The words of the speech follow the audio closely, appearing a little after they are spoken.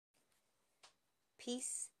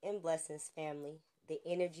Peace and blessings, family. The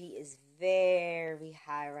energy is very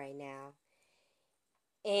high right now.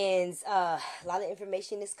 And a lot of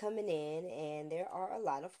information is coming in, and there are a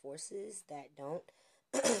lot of forces that don't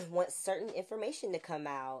want certain information to come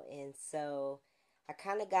out. And so I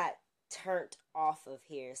kind of got turned off of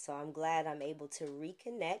here. So I'm glad I'm able to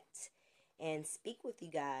reconnect and speak with you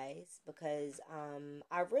guys because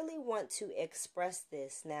I really want to express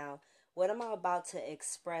this. Now, what I'm about to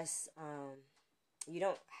express, you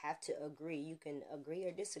don't have to agree. You can agree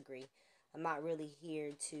or disagree. I'm not really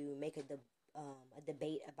here to make a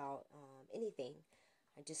debate about anything.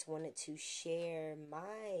 I just wanted to share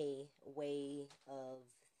my way of,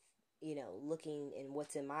 looking and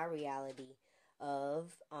what's in my reality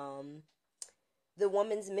of the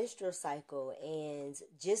woman's menstrual cycle and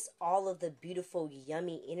just all of the beautiful,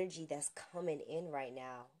 yummy energy that's coming in right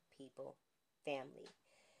now, people, family.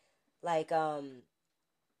 Like,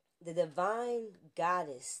 the divine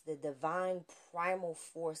goddess, the divine primal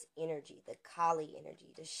force energy, the Kali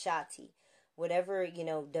energy, the Shakti, whatever,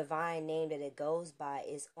 divine name that it goes by,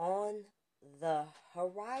 is on the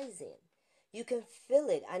horizon. You can feel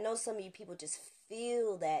it. I know some of you people just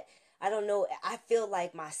feel that. I don't know. I feel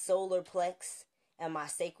like my solar plex and my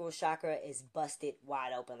sacral chakra is busted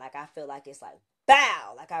wide open. Like, I feel like it's like,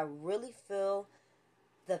 bow. Like, I really feel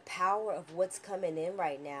the power of what's coming in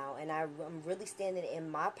right now, and I'm really standing in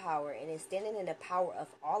my power, and it's standing in the power of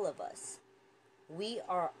all of us. We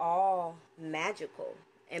are all magical.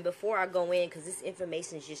 And before I go in, because this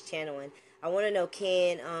information is just channeling, I want to know,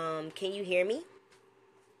 can you hear me?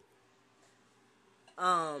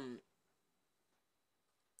 Oh,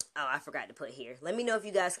 I forgot to put here. Let me know if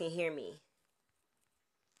you guys can hear me.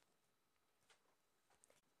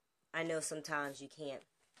 I know sometimes you can't.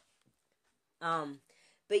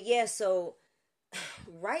 But yeah, so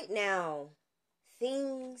right now,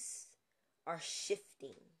 things are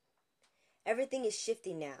shifting. Everything is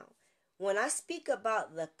shifting now. When I speak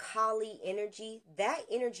about the Kali energy, that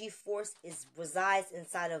energy force resides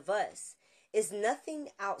inside of us. It's nothing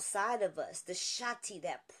outside of us. The Shakti,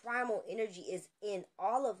 that primal energy, is in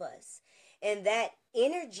all of us. And that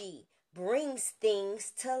energy brings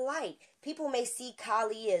things to light. People may see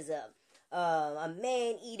Kali as a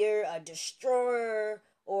man eater, a destroyer,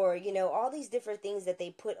 or all these different things that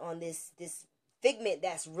they put on this figment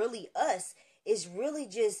that's really us, is really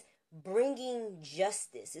just bringing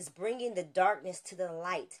justice. It's bringing the darkness to the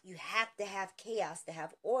light. You have to have chaos to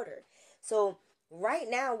have order. So right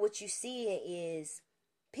now what you see is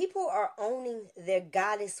people are owning their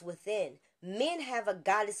goddess within. Men have a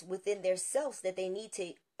goddess within themselves that they need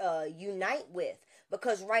to unite with,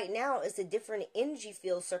 because right now it's a different energy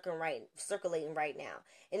field circulating right now,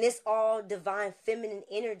 and it's all divine feminine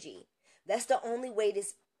energy. That's the only way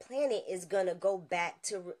this planet is gonna go back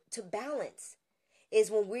to balance, is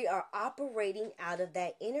when we are operating out of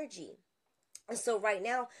that energy. And so right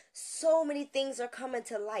now, so many things are coming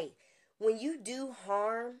to light. When you do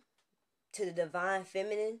harm to the divine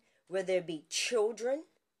feminine, whether it be children,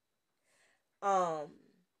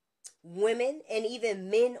 women, and even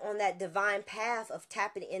men on that divine path of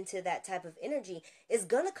tapping into that type of energy, is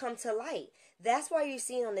gonna come to light. That's why you're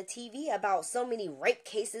seeing on the TV about so many rape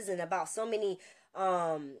cases and about so many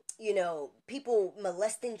people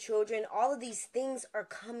molesting children. All of these things are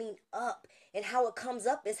coming up, and how it comes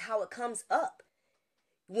up is how it comes up.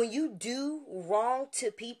 When you do wrong to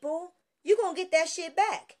people, you're gonna get that shit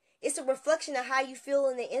back. It's a reflection of how you feel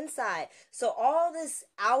in the inside. So all this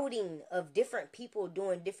outing of different people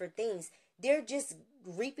doing different things, they're just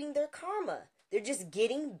reaping their karma. They're just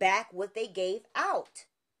getting back what they gave out.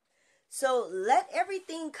 So let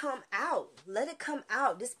everything come out. Let it come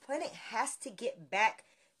out. This planet has to get back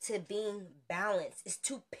to being balanced. It's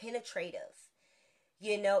too penetrative.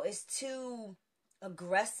 It's too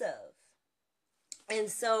aggressive. And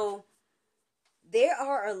so there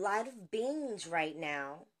are a lot of beings right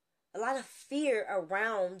now, a lot of fear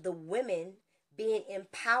around the women being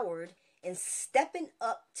empowered and stepping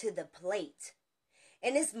up to the plate.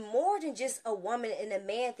 And it's more than just a woman and a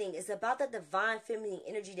man thing. It's about the divine feminine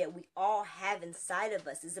energy that we all have inside of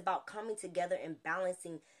us. It's about coming together and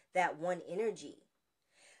balancing that one energy.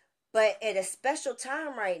 But at a special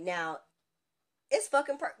time right now, it's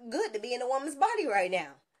fucking good to be in a woman's body right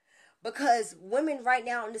now. Because women right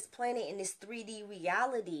now on this planet, in this 3D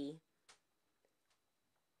reality,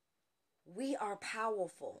 we are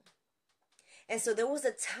powerful. And so there was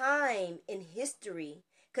a time in history,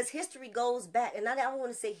 because history goes back, and I don't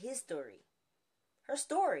want to say his story, her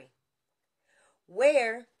story,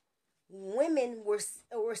 where women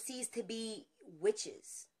were seized to be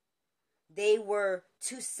witches. They were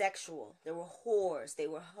too sexual. They were whores. They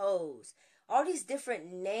were hoes. all these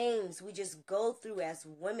different names we just go through as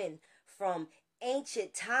women from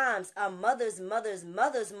ancient times, our mothers,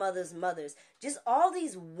 just all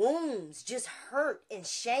these wounds, just hurt and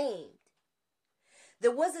shamed.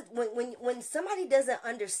 There wasn't when somebody doesn't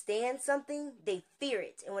understand something, they fear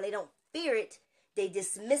it, and when they don't fear it, they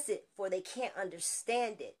dismiss it, for they can't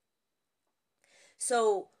understand it.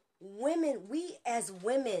 So women, we as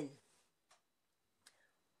women,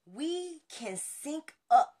 we can sync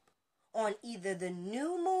up on either the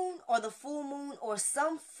new moon or the full moon or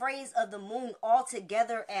some phrase of the moon all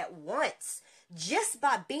together at once, just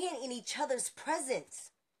by being in each other's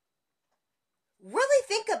presence. Really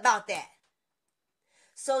think about that.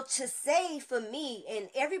 So to say, for me, and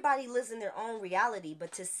everybody lives in their own reality,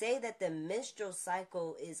 but to say that the menstrual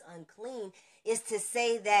cycle is unclean is to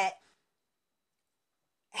say that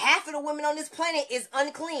half of the women on this planet is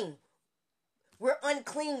unclean. We're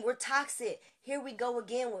unclean. We're toxic. Here we go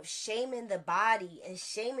again with shaming the body and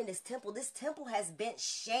shaming this temple. This temple has been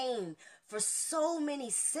shamed for so many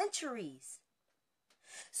centuries.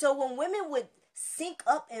 So when women would sync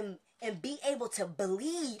up and be able to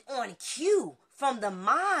bleed on cue from the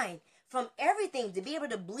mind, from everything, to be able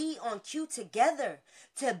to bleed on cue together,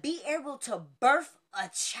 to be able to birth a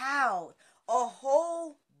child, a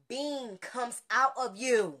whole being comes out of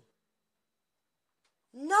you.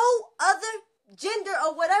 No other gender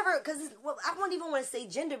or whatever, because I don't even want to say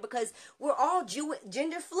gender, because we're all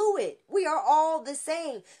gender fluid. We are all the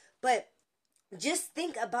same. But just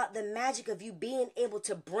think about the magic of you being able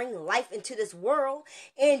to bring life into this world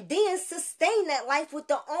and then sustain that life with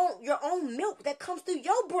your own milk that comes through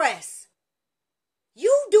your breast.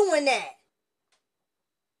 You doing that.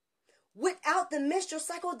 Without the menstrual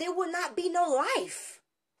cycle, there would not be no life.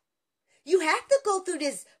 You have to go through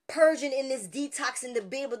this purging and this detoxing to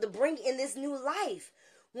be able to bring in this new life.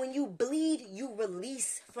 When you bleed, you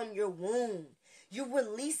release from your wound. You're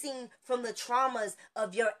releasing from the traumas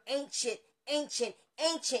of your ancient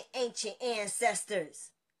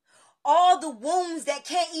ancestors. All the wounds that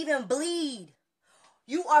can't even bleed.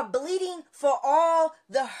 You are bleeding for all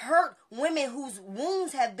the hurt women whose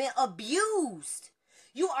wounds have been abused.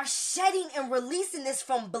 You are shedding and releasing this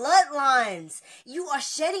from bloodlines. You are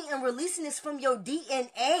shedding and releasing this from your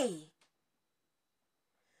DNA.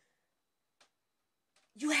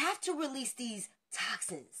 You have to release these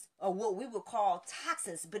toxins, or what we would call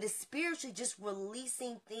toxins, but it's spiritually just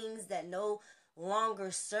releasing things that no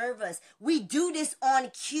longer serve us. We do this on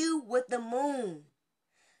cue with the moon.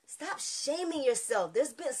 Stop shaming yourself.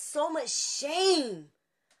 There's been so much shame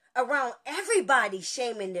around everybody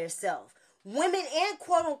shaming themselves. Women and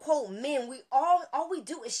quote unquote men, all we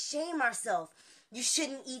do is shame ourselves. You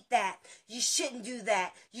shouldn't eat that. You shouldn't do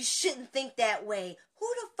that. You shouldn't think that way. Who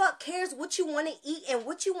the fuck cares what you want to eat and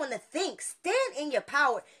what you want to think? Stand in your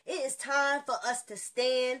power. It is time for us to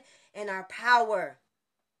stand in our power.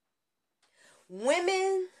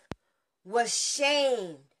 Women was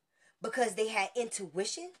shamed because they had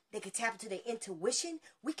intuition. They could tap into their intuition.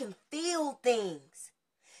 We can feel things.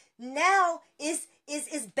 Now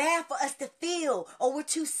it's bad for us to feel. Oh, we're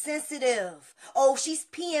too sensitive. Oh, she's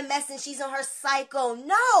PMS and she's on her cycle.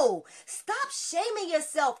 No, stop shaming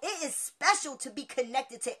yourself. It is special to be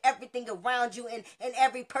connected to everything around you and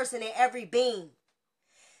every person and every being.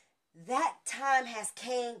 That time has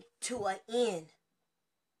came to an end.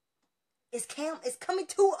 It's coming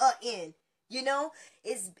to an end. You know,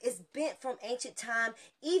 it's bent from ancient time.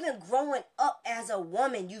 Even growing up as a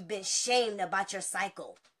woman, you've been shamed about your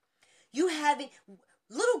cycle.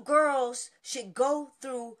 Little girls should go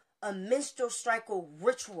through a menstrual cycle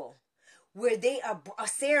ritual where they are a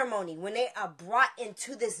ceremony, when they are brought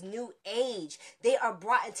into this new age. They are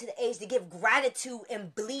brought into the age to give gratitude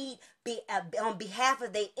and bleed on behalf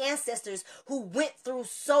of their ancestors who went through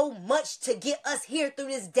so much to get us here through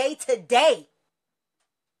this day today.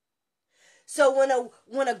 So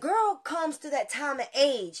when a girl comes to that time of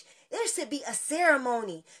age, there should be a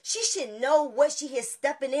ceremony. She should know what she is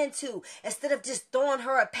stepping into, instead of just throwing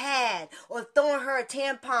her a pad or throwing her a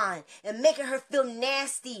tampon and making her feel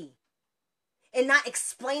nasty and not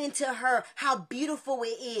explaining to her how beautiful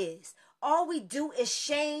it is. All we do is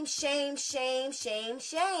shame, shame, shame, shame,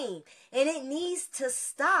 shame. And it needs to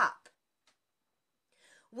stop.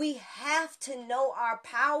 We have to know our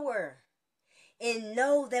power and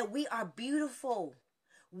know that we are beautiful.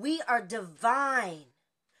 We are divine.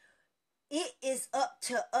 It is up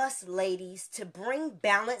to us, ladies, to bring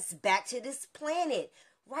balance back to this planet.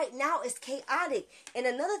 Right now, it's chaotic. And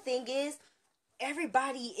another thing is,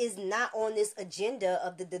 everybody is not on this agenda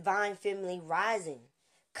of the divine feminine rising.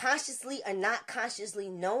 Consciously or not consciously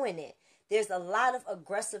knowing it. There's a lot of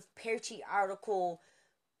aggressive patriarchal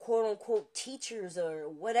quote unquote teachers or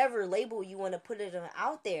whatever label you want to put it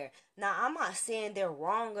out there. Now, I'm not saying they're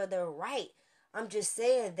wrong or they're right. I'm just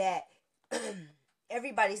saying that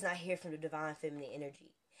everybody's not here from the divine feminine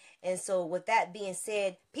energy. And so with that being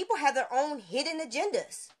said, people have their own hidden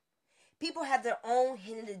agendas. People have their own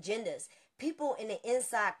hidden agendas. People in the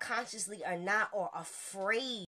inside consciously are not or afraid